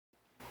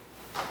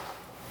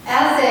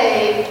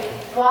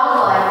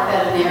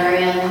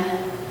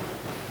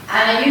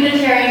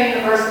Unitarian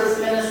Universalist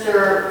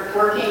minister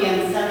working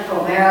in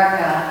Central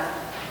America,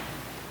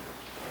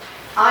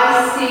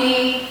 I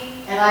see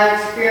and I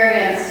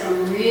experience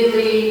some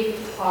really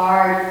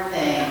hard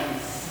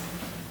things.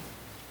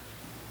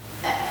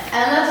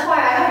 And that's why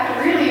I have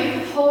to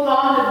really hold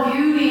on to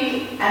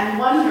beauty and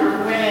wonder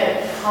when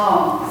it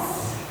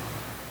comes.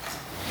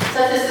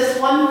 Such as this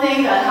one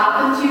thing that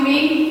happened to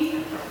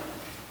me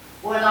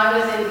when I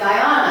was in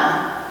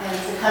Guyana, and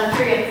it's a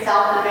country in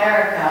South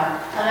America,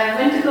 and I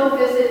went to go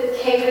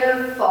visit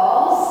Taylor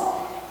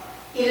Falls.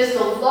 It is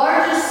the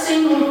largest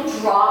single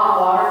drop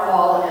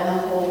waterfall in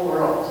the whole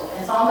world.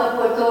 It's on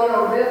the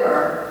Podoro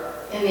River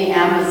in the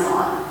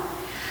Amazon.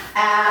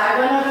 And I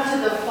went up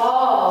to the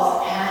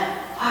falls and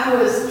I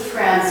was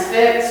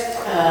transfixed.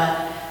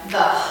 The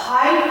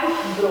height,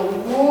 the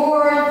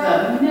roar,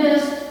 the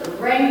mist, the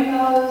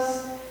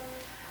rainbows.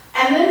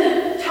 And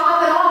then to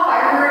top it off, I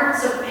heard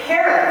some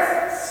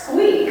parrots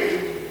squeak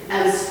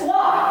and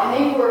squawk.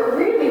 And they were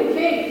really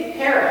big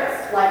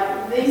parrots,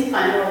 like these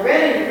kind of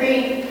red and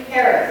green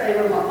parrots.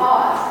 They were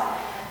macaws.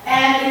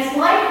 And it's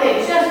like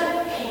they just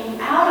came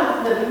out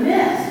of the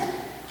mist.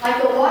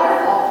 Like the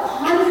waterfall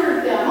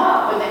conjured them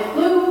up, and they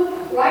flew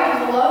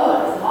right below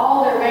us, and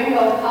all their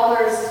rainbow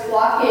colors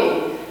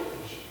squawking.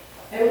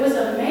 It was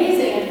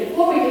amazing, and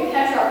before we could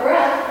catch our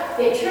breath,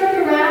 they turned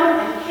around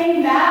and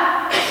came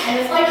back, and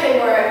it's like they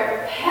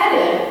were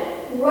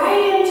headed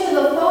right into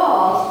the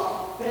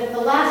falls, but at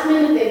the last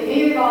minute they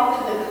veered off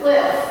to the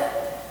cliff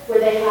where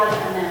they had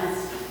a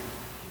nest.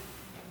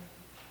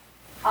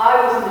 I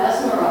was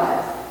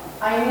mesmerized.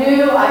 I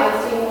knew I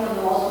had seen one of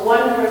the most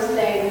wondrous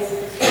things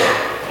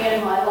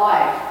in my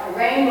life. The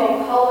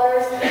rainbow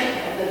colors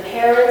of the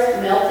parrots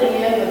melting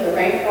in with the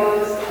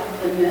rainbows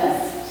of the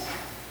mist.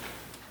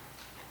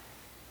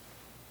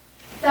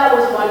 That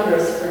was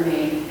wondrous for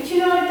me. But you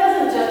know, it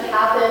doesn't just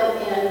happen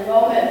in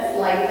moments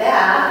like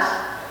that.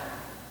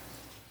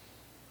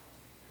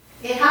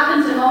 It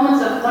happens in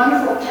moments of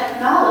wonderful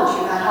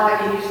technology about how I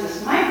can use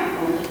this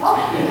microphone to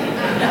talk to you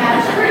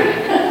hands-free.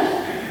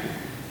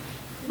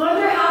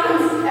 Wonder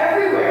happens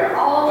everywhere,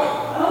 all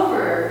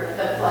over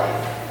the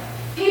place.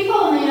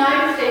 People in the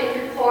United States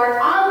report,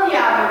 on the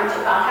average,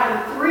 about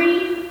having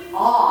 3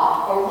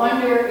 awe or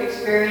wonder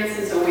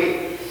experiences a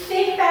week.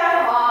 Think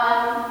back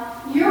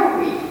on your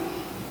week.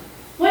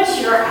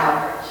 What's your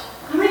average?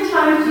 How many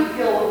times do you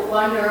feel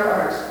wonder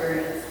or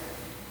experience?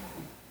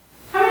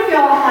 How many of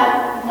y'all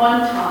had one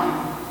time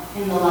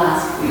in the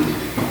last week?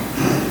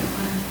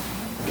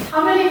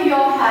 How many of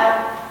y'all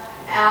had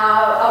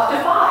up to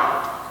 5?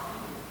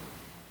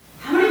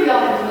 How many of y'all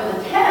had more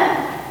than 10?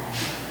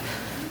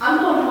 I'm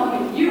going home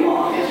with you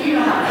all because you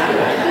know how to do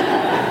it.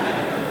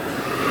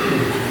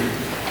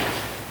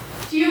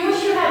 Do you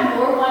wish you had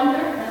more wonder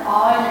and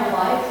awe in your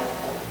life?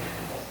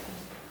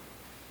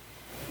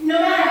 No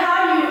matter how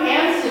you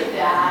answered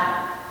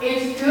that,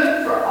 it's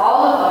good for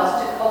all of us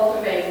to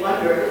cultivate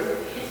wonder.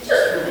 It's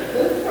just really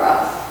good for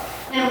us.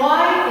 And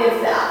why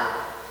is that?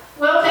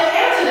 Well, to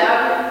answer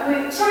that,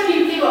 we sort of need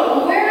to think about,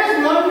 well, where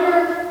does wonder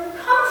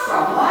come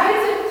from? Why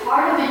is it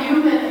part of the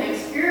human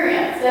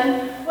experience?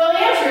 And, well, the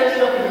answer is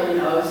nobody really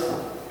knows.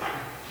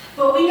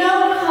 But we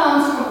know it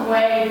comes from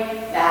way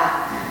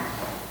back.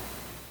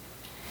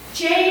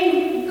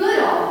 Jane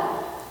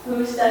Goodall,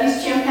 who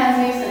studies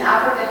chimpanzees in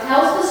Africa,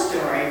 tells the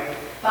story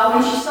about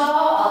when she saw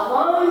a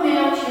lone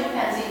male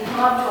chimpanzee come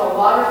up to a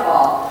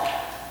waterfall.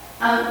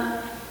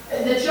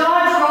 The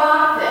jaw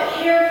dropped, the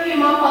hair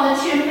came up on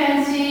the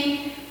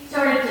chimpanzee,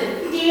 started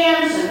to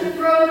dance and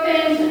throw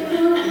things and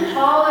hoot and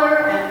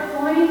holler and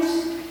point,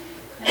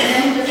 and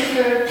then just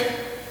stood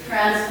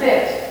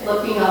transfixed,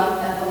 looking up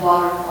at the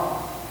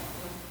waterfall.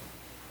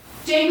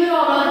 Jane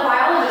Goodall and other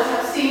biologists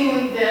have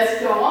seen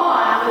this go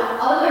on with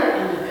other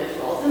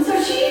individuals, and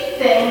so she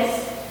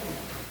thinks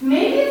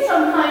maybe it's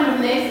some kind of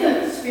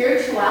nascent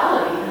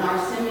spirituality in our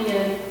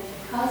simian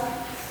cousins.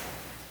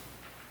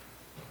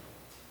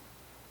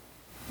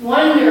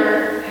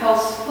 Wonder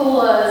helps pull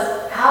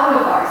us out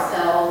of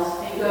ourselves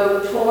and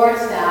go towards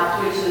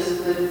that which is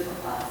good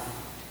for us.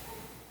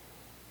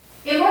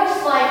 It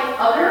works like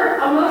other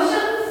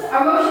emotions.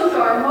 Our emotions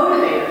are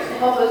motivators to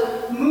help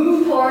us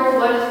move towards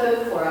what is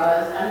good for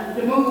us and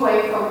to move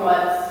away from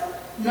what's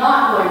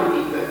not going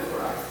to be good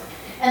for us.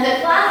 And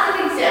the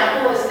classic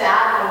example is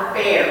that of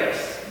bears.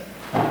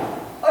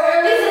 Or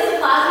at least it's a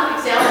classic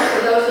example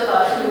for those of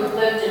us who have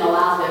lived in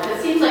Alaska.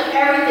 It seems like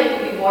everything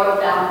can be boiled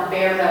down to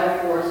bear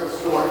metaphors or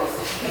stories.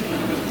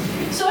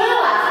 So in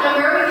Alaska,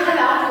 where we have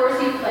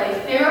outdoorsy place,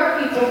 there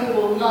are people who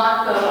will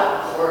not go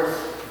outdoors.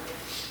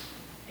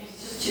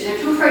 They're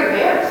too afraid of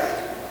bears.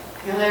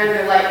 You know,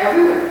 they're like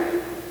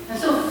everywhere. And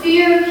so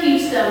fear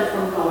keeps them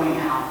from going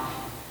out.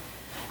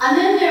 And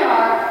then there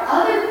are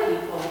other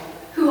people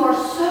who are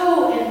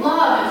so in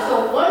love and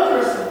so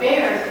wondrous of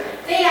bears,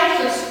 they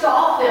actually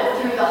stalk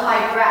them through the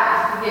high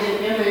grass to get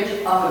an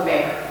image of a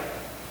bear.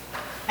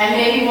 And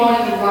maybe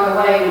won't even run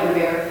away when a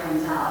bear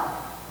comes out.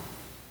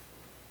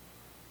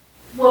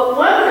 What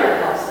wonder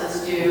helps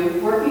us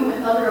do, working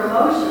with other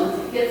emotions,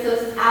 it gets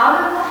us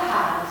out of the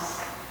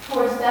house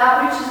towards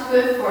that which is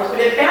good for us. But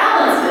it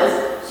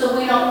balances so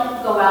we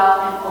don't go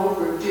out and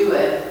overdo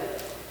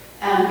it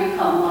and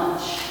become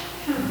lunch.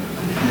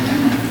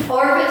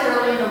 Or if it's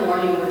early in the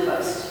morning, we're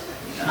toast.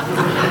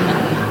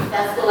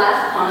 That's the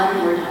last pun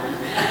and we're done.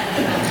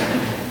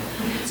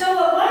 So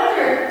what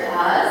wonder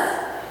does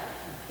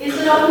is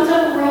it opens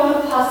up a world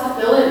of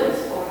possibilities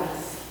for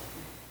us.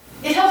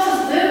 It helps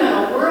us live in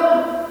a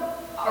world,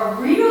 a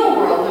real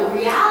world, the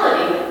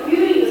reality.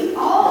 Beauty is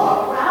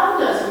all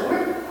around us and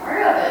we're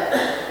part of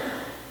it.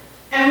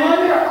 And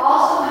wonder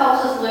also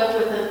helps us live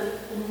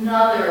with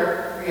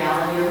another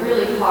reality, a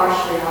really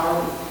harsh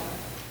reality.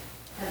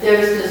 That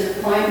there's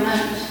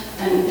disappointment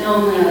and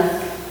illness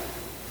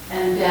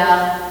and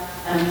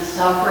death and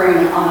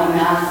suffering on a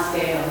mass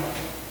scale.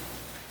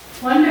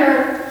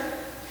 Wonder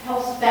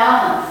helps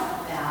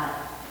balance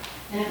that.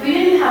 And if we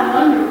didn't have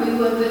wonder, we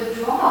would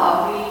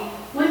withdraw. We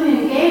wouldn't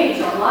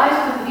engage. Our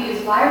lives wouldn't be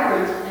as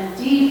vibrant and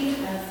deep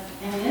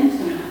and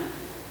intimate.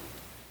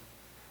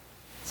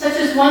 Such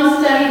as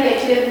one study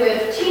they did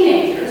with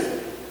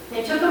teenagers.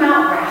 They took them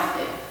out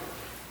rafting.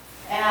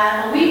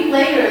 And a week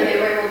later, they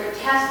were able to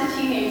test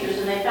the teenagers,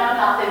 and they found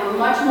out they were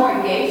much more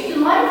engaged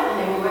in life, and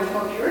they were much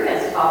more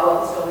curious about what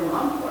was going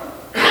on for them.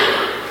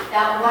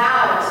 That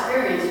wow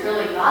experience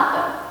really got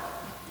them.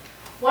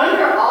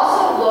 Wonder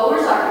also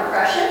lowers our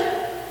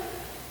depression,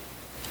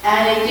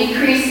 and it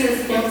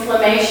decreases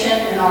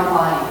inflammation in our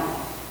body.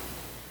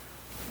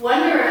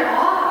 Wonder and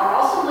awe are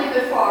also really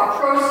good for our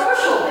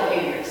pro-social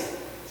behaviors,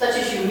 such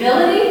as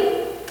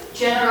humility,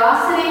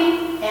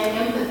 generosity, and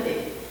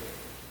empathy.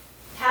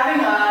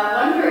 Having a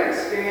wonder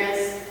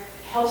experience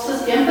helps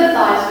us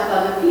empathize with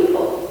other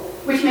people,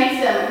 which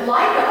makes them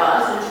like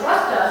us and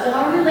trust us, and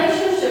our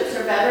relationships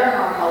are better and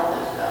our health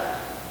is better.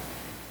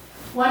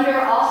 Wonder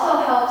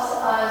also helps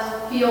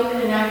us feel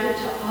connected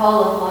to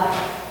all of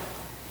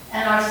life,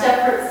 and our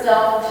separate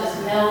self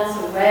just melts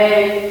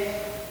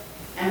away,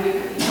 and we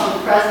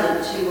become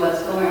present to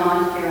what's going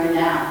on here and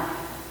now.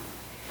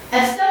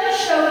 And studies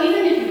show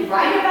even if you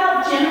write about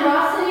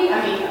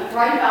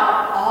write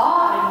about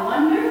awe and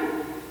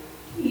wonder,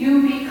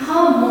 you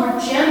become more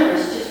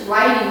generous just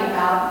writing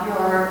about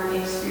your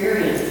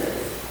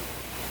experiences.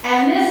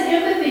 And this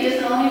empathy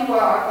isn't only for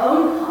our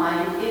own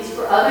kind, it's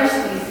for other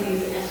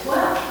species as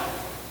well.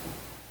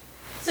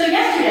 So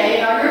yesterday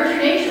in our Nurture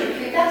Nature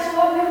retreat, that's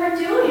what we were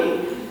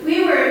doing.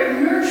 We were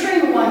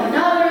nurturing one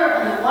another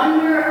and the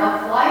wonder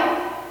of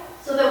life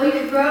so that we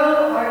could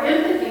grow our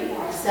empathy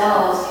for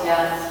ourselves,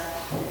 yes.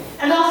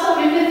 And also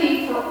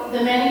empathy for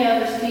the many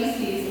other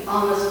species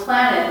on this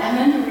planet, and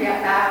then to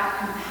react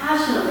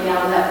compassionately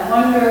out of that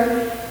wonder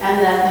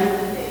and that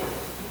empathy.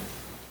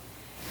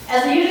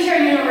 As a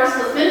Unitarian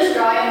Universalist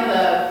minister, I am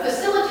the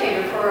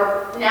facilitator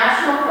for a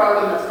national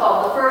program that's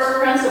called the First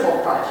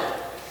Principle Project.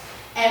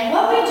 And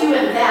what we do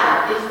in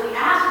that is we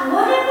ask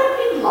what it would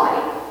be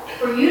like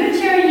for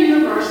Unitarian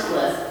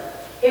Universalists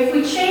if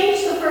we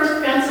change the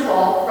first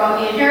principle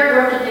from the inherent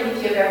worth and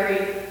dignity of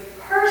every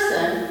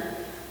person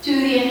to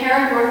the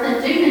inherent worth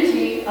and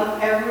dignity of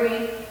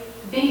every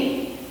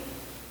being.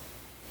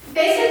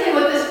 Basically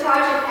what this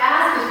project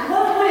asks is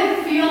what would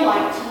it feel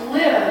like to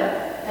live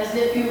as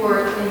if you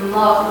were in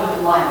love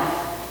with life?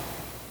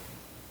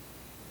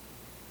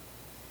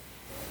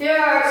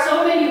 There are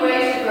so many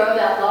ways to grow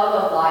that love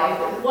of life,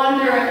 but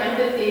wonder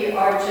and empathy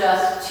are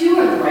just two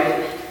of the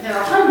ways. There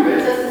are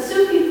hundreds. As the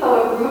Sufi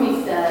poet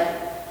Rumi said,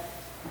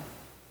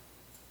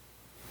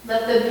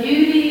 let the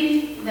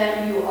beauty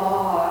that you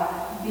are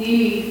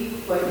be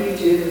what you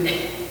do.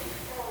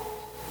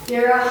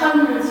 There are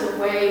hundreds of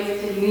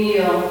ways to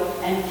kneel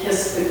and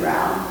kiss the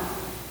ground.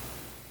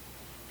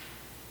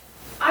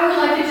 I would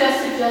like to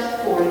just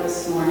suggest 4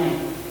 this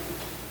morning.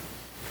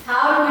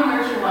 How do we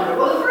nurture wonder?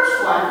 Well, the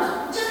first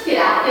one, just get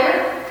out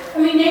there. I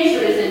mean,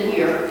 nature is in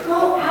here.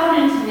 Go out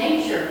into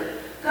nature.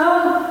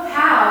 Go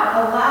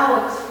have a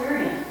wow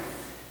experience.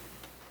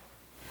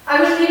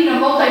 I was leading a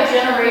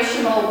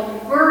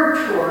multi-generational bird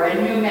tour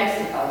in New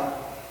Mexico.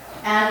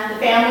 And the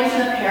families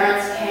and the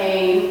parents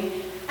came,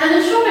 and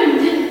the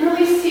children didn't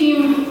really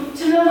seem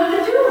to know what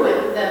to do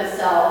with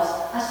themselves,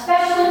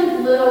 especially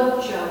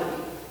little Joey.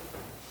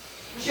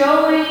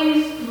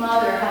 Joey's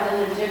mother had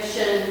an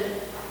addiction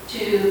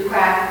to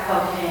crack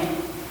cocaine,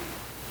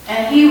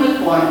 and he was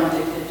born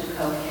addicted to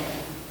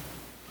cocaine.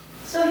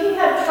 So he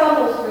had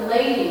troubles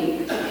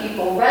relating to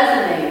people,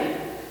 resonating,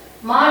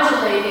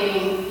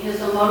 modulating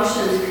his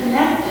emotions,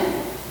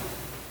 connecting.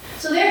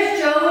 So there's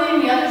Joey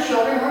and the other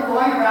children. We're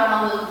going around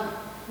on the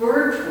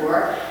bird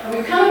tour, and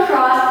we come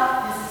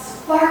across this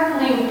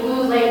sparkling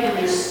blue lake, and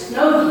there's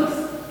snow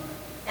geese.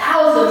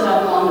 Thousands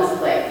of them on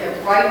this lake.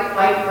 They're bright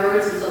white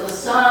birds, and so the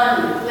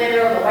sun and the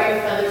glare of the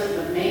white feathers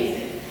is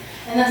amazing.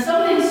 And then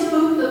something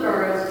spooked the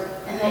birds,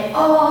 and they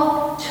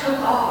all took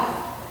off.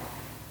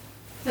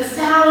 The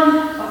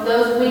sound of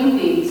those wing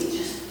beats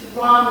just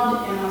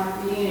thrummed in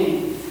our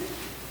beings,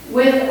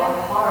 with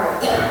our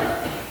hearts.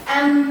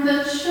 And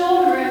the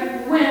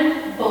children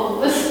went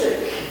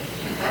ballistic,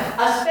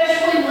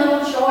 especially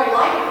little Joy,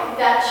 like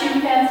that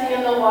chimpanzee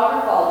in the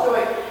waterfall.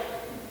 Joy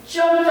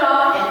jumped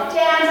up and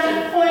danced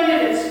and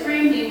pointed and screamed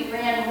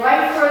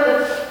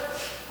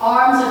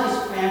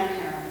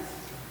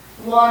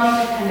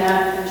wanting to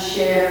connect and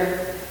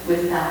share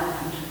with that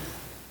wonder.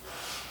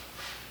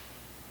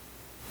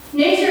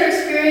 Nature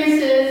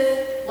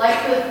experiences,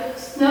 like the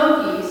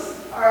snow geese,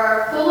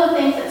 are full of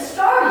things that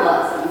startle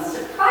us and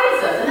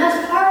surprise us, and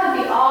that's part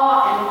of the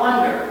awe and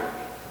wonder.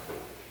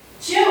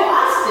 Jim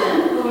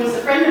Austin, who is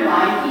a friend of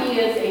mine, he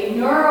is a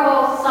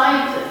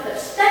neuroscientist that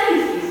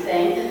studies these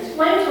things and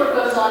explains what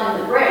goes on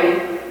in the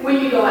brain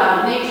when you go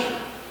out in nature.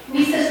 And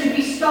he says to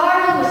be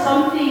startled with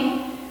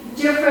something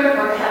different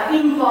or have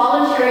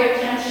involuntary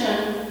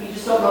attention, you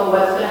just don't know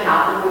what's going to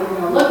happen, what you're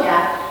going to look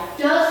at,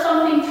 does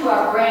something to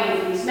our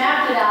brains. And he's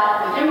mapped it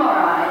out with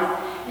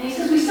MRIs, and he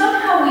says we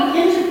somehow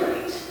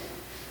integrate.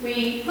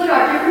 We put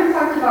our different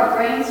parts of our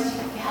brains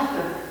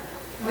together.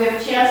 We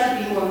have a chance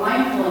to be more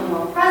mindful and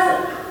more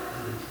present.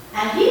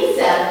 And he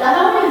said,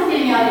 not only is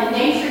getting out in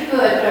nature good,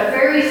 but a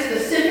very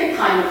specific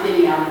kind of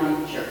getting out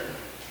in nature.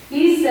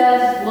 He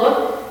says,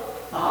 look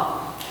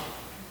up.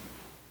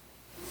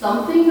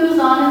 Something goes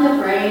on in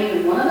the brain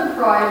in one of the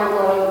parietal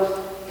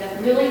lobes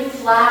that really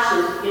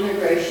flashes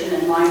integration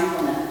and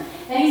mindfulness.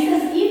 And he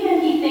says,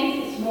 even he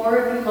thinks it's more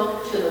if you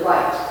look to the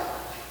right.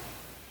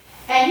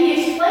 And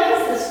he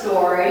explains the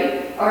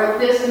story, or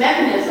this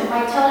mechanism,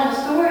 by telling a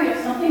story of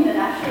something that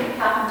actually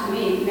happened to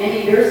me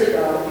many years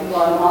ago in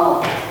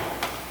Guatemala.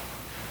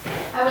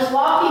 I was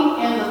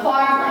walking in the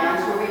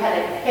farmlands where we had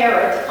a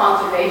parrot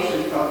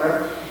conservation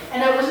program,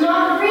 and it was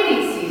not the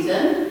breeding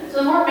season,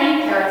 so there weren't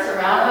many parrots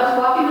around. I was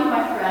walking with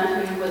my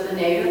friend who was a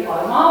native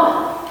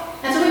Guatemalan.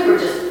 And so we were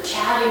just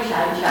chatting.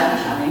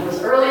 It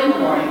was early in the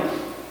morning.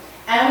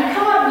 And we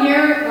come up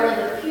near one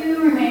of the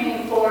few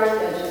remaining forest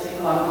edges in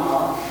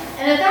Guatemala.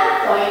 And at that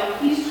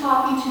point, he's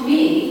talking to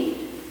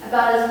me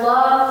about his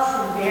love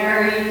for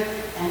Mary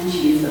and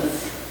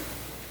Jesus.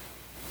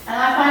 And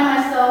I find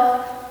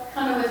myself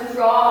kind of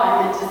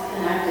withdrawing and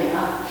disconnecting.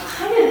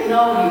 I didn't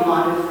know what he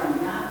wanted from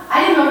that.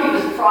 I didn't know he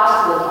was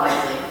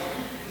proselytizing.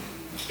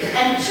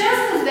 And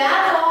just as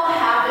that's all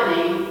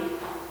happening,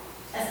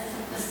 as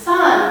the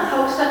sun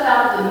pokes up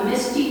out of the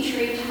misty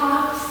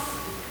treetops,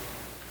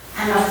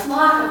 and a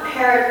flock of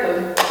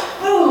parrots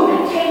goes boom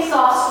and takes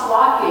off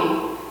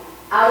squawking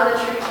out of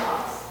the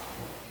treetops.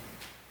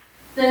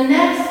 The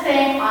next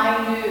thing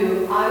I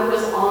knew, I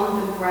was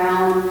on the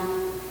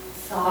ground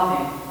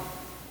sobbing.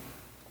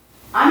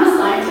 I'm a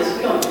scientist,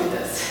 we don't do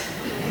this.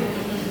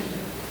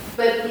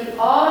 But the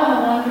awe and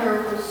the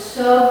wonder was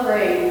so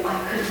great,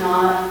 I could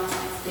not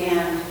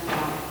stand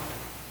up.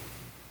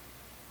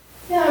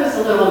 Yeah, I was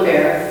a little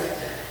embarrassed.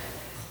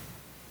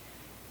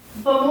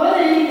 But more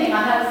than anything,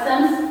 I had a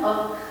sense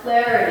of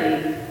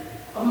clarity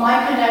of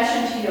my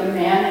connection to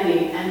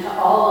humanity and to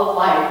all of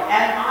life.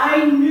 And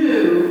I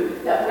knew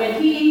that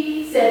when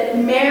he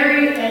said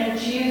Mary and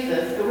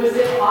Jesus, it was as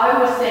if I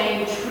was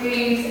saying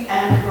trees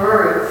and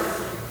birds.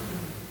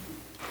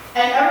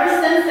 And ever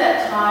since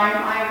that time,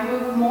 I've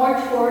moved more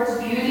towards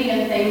beauty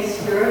and things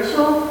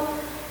spiritual,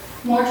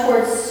 more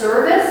towards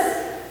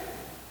service,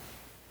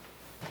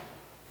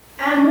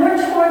 and more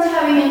towards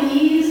having an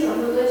ease of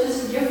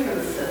religious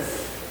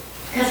differences.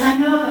 Because I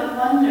know that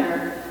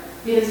wonder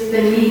is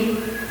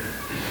beneath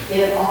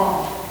it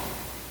all.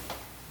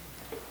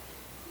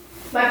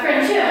 My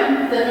friend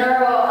Jim, the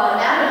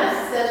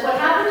neuroanatomist, says what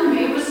happened to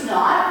me was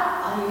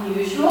not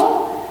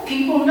unusual.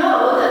 People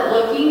know that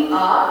looking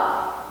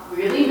up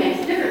really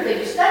makes a difference. They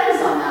do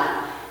studies on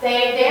that.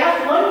 They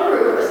asked one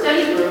group, a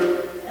study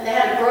group, and they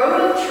had a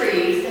grove of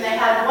trees, and they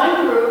had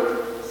one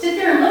group sit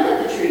there and look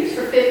at the trees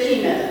for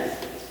 15 minutes.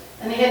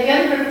 And they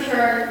had the other group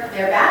turn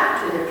their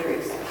back to the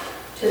trees.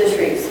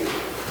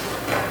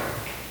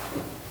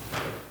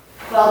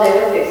 While they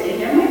were fixing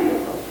their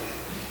microphone.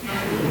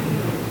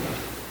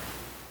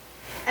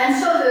 And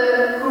so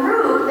the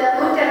group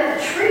that looked at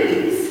the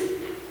trees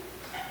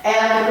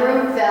and the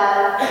group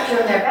that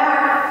turned their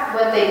back,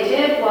 what they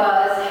did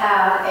was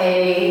have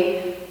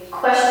a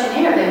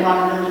questionnaire they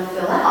wanted them to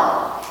fill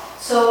out.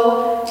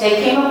 So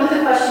they came up with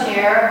a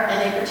questionnaire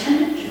and they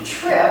pretended to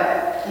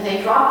trip and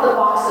they dropped the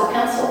box of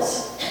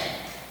pencils.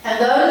 And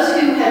those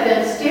who had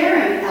been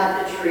staring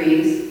at the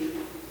trees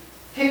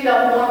picked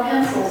up more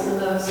pencils than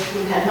those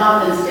who had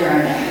not been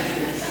staring at the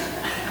trees.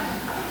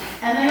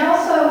 And they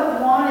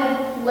also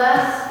wanted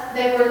less,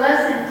 they were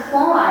less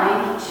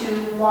inclined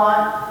to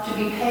want to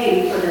be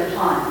paid for their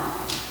time.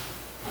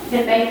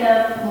 It made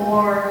them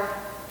more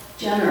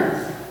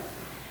generous.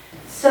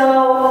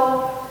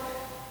 So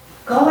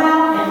go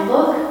out and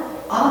look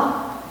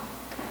up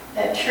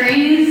at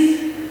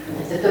trees,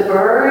 at the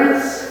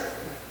birds,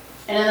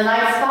 and in the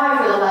night sky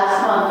for the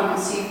last month, you can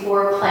see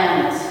 4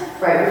 planets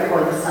right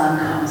before the sun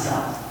comes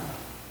up.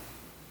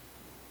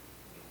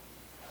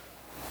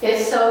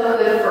 It's so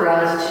good for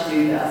us to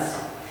do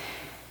this.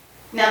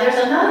 Now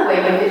there's another way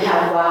we could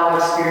have wow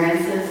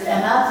experiences,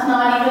 and that's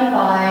not even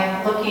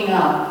by looking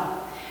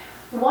up.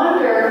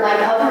 Wonder, like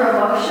other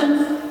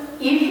emotions,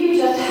 if you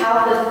just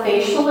have the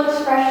facial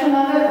expression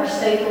of it or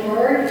say the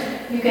word,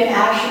 you can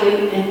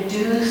actually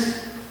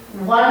induce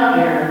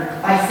wonder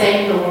by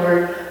saying the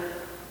word,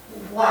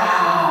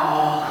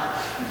 wow.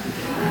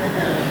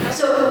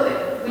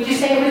 So, would you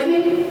say it with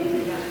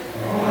me?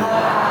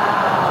 Wow.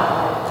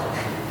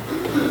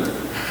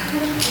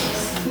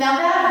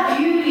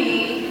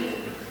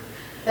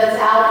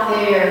 out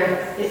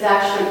there is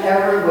actually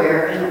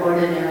everywhere in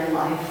ordinary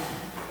life.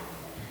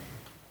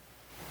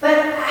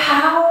 But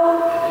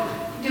how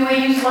do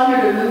we use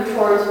wonder to move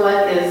towards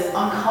what is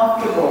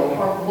uncomfortable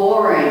or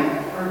boring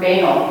or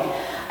banal?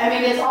 I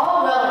mean, it's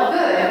all well and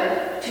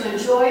good to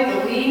enjoy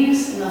the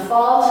leaves in the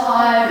fall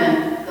time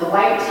and the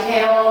white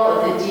tail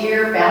of the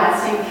deer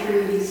bouncing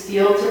through these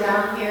fields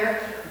around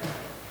here.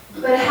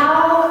 But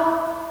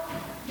how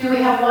do we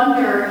have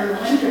wonder in the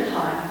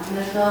wintertime when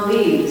there's no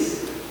leaves?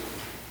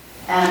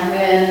 And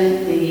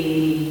when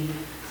the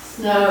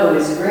snow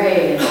is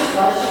gray and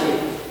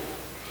slushy?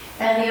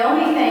 And the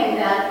only thing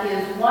that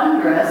is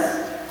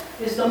wondrous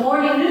is the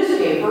morning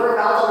newspaper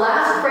about the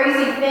last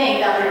crazy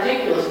thing that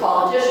ridiculous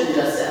politician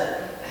just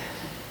said.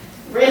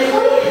 Really?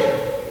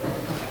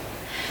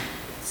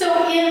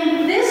 So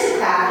in this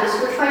practice,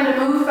 we're trying to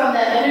move from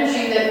that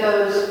energy that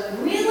goes,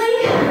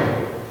 really?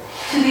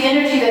 To the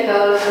energy that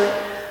goes,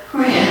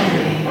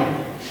 really?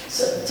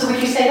 So would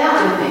you say that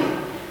with me?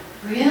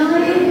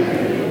 Really?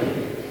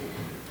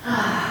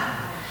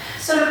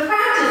 So to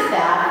practice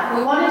that,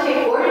 we want to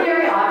take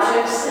ordinary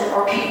objects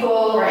or people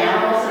or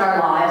animals in our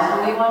lives,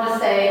 and we want to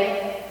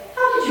say,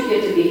 how did you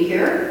get to be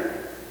here?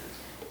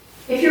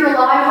 If you're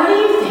alive, what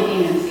are you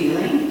thinking and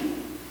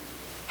feeling?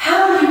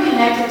 How are you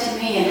connected to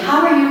me, and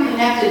how are you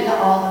connected to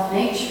all of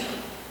nature?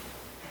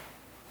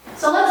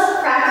 So let's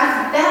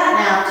practice that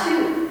now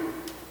too.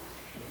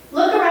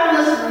 Look around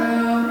this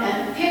room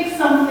and pick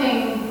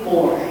something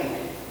boring.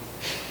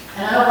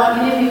 And I don't want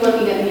any of you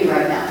looking at me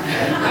right now.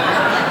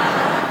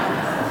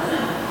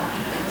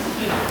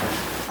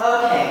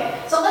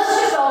 Okay, so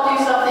let's just all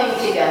do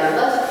something together.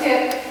 Let's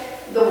pick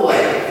the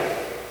wood.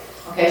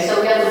 Okay, so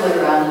we got the wood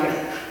around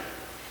here.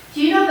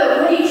 Do you know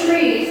that woody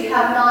trees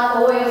have not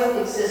always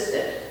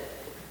existed?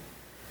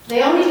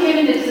 They only came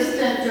into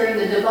existence during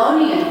the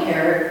Devonian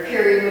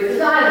period, which was,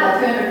 about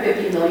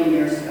 350 million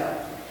years ago.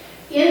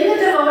 In the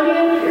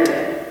Devonian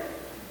period,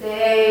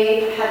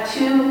 they had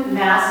two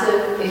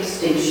massive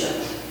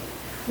extinctions.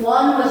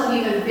 One was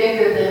even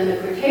bigger than the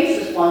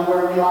Cretaceous one,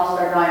 where we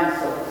lost our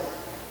dinosaurs.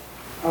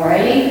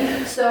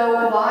 Alrighty?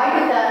 So why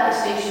did that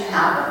extinction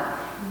happen?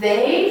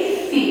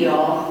 They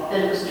feel that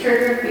it was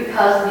triggered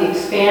because of the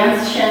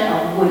expansion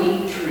of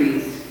woody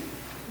trees.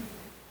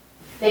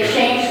 They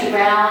changed the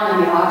ground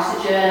and the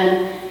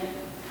oxygen,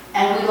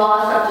 and we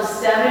lost up to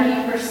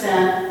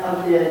 70%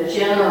 of the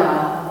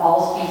genera of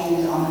all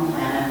species on the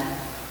planet.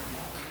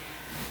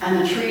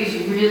 And the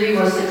trees really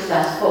were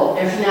successful.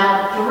 There's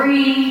now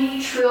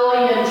 3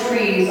 trillion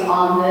trees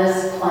on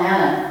this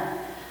planet.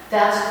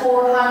 That's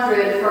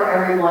 400 for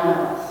every one of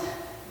us.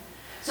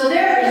 So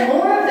there is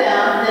more of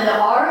them than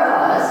there are of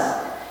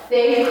us.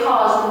 They've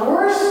caused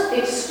worse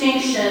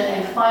extinction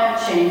and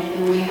climate change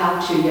than we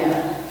have to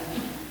yet.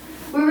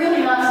 We're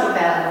really not so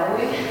bad, are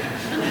we?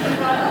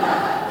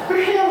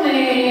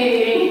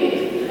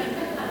 Really?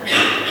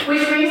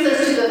 Which brings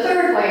us to the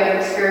third way of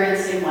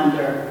experiencing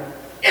wonder.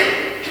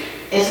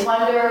 Is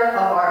wonder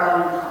of our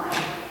own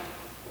kind.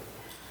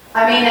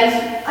 I mean,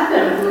 I'm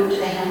going to move to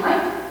the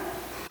handlight.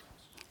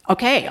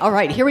 Okay, all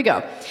right, here we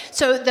go.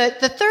 So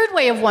the third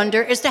way of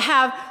wonder is to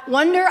have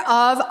wonder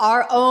of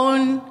our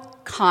own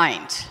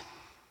kind.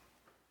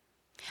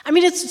 I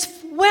mean, it's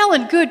well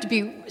and good to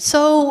be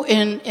so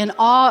in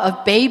awe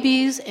of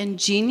babies and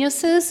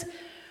geniuses,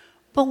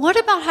 but what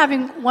about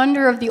having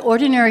wonder of the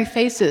ordinary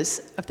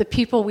faces of the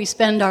people we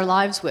spend our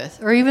lives with,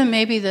 or even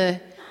maybe the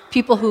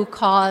people who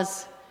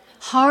cause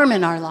harm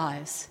in our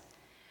lives?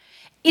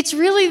 It's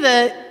really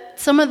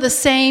some of the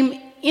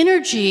same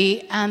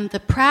energy and the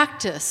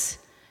practice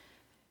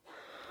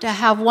to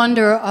have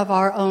wonder of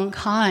our own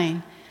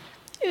kind.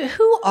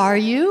 Who are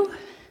you?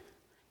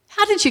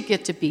 How did you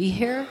get to be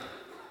here?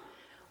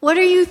 What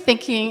are you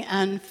thinking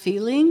and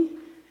feeling?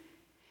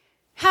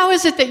 How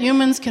is it that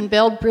humans can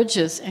build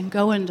bridges and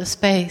go into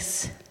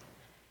space?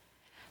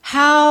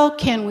 How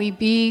can we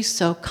be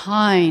so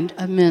kind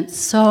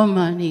amidst so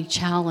many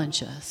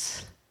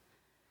challenges?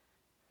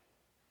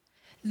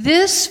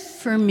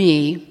 This, for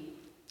me,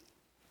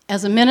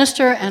 as a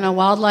minister and a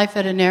wildlife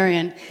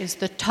veterinarian, is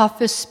the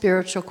toughest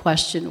spiritual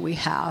question we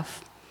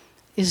have,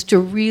 is to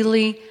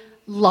really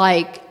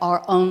like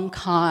our own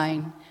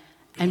kind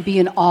and be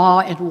in awe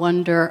and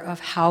wonder of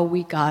how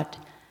we got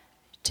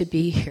to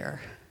be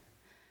here.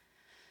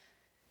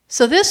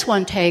 So this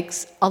one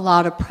takes a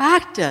lot of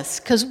practice,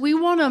 because we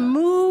want to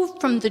move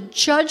from the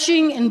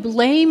judging and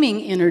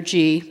blaming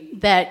energy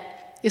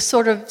that is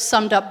sort of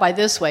summed up by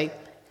this way,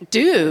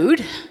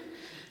 dude.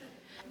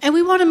 And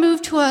we want to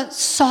move to a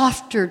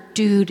softer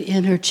dude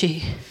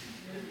energy.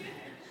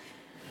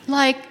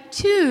 Like,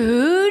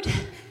 dude.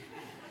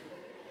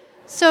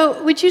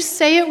 So would you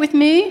say it with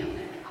me?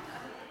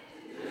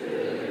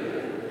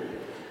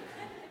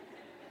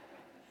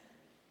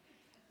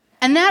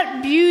 And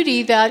that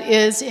beauty that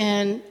is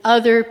in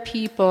other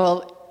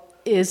people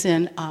is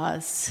in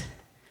us.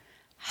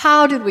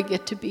 How did we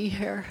get to be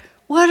here?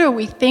 What are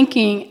we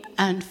thinking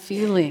and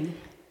feeling?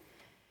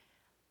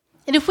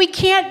 And if we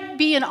can't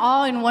be in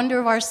awe and wonder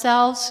of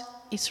ourselves,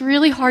 it's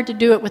really hard to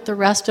do it with the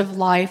rest of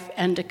life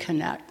and to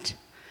connect.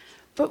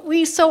 But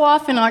we so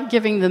often aren't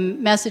giving the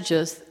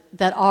messages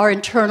that our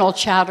internal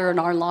chatter in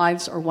our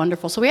lives are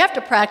wonderful. So we have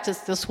to practice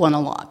this one a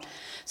lot.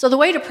 So the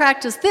way to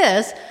practice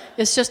this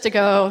is just to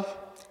go,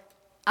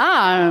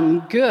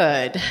 I'm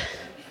good.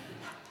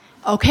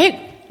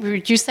 Okay,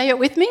 would you say it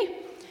with me?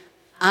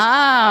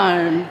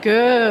 I'm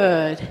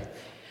good.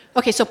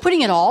 Okay, so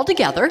putting it all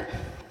together,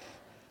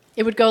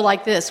 it would go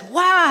like this.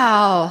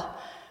 Wow,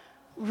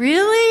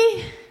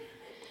 really?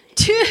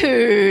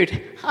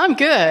 Dude, I'm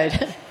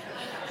good.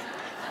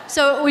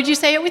 So would you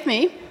say it with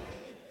me?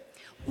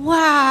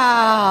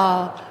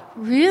 Wow,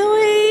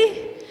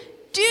 really?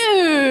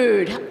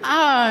 Dude,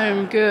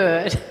 I'm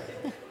good.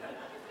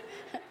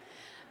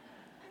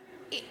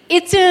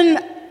 It's in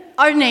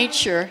our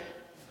nature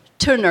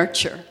to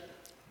nurture.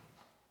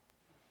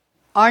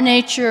 Our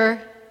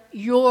nature,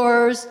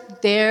 yours,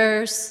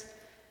 theirs,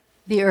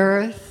 the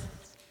earth.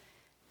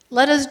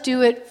 Let us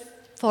do it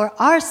for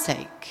our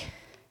sake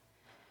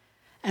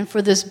and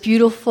for this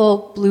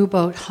beautiful Blue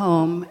Boat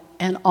home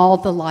and all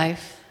the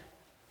life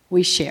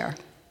we share.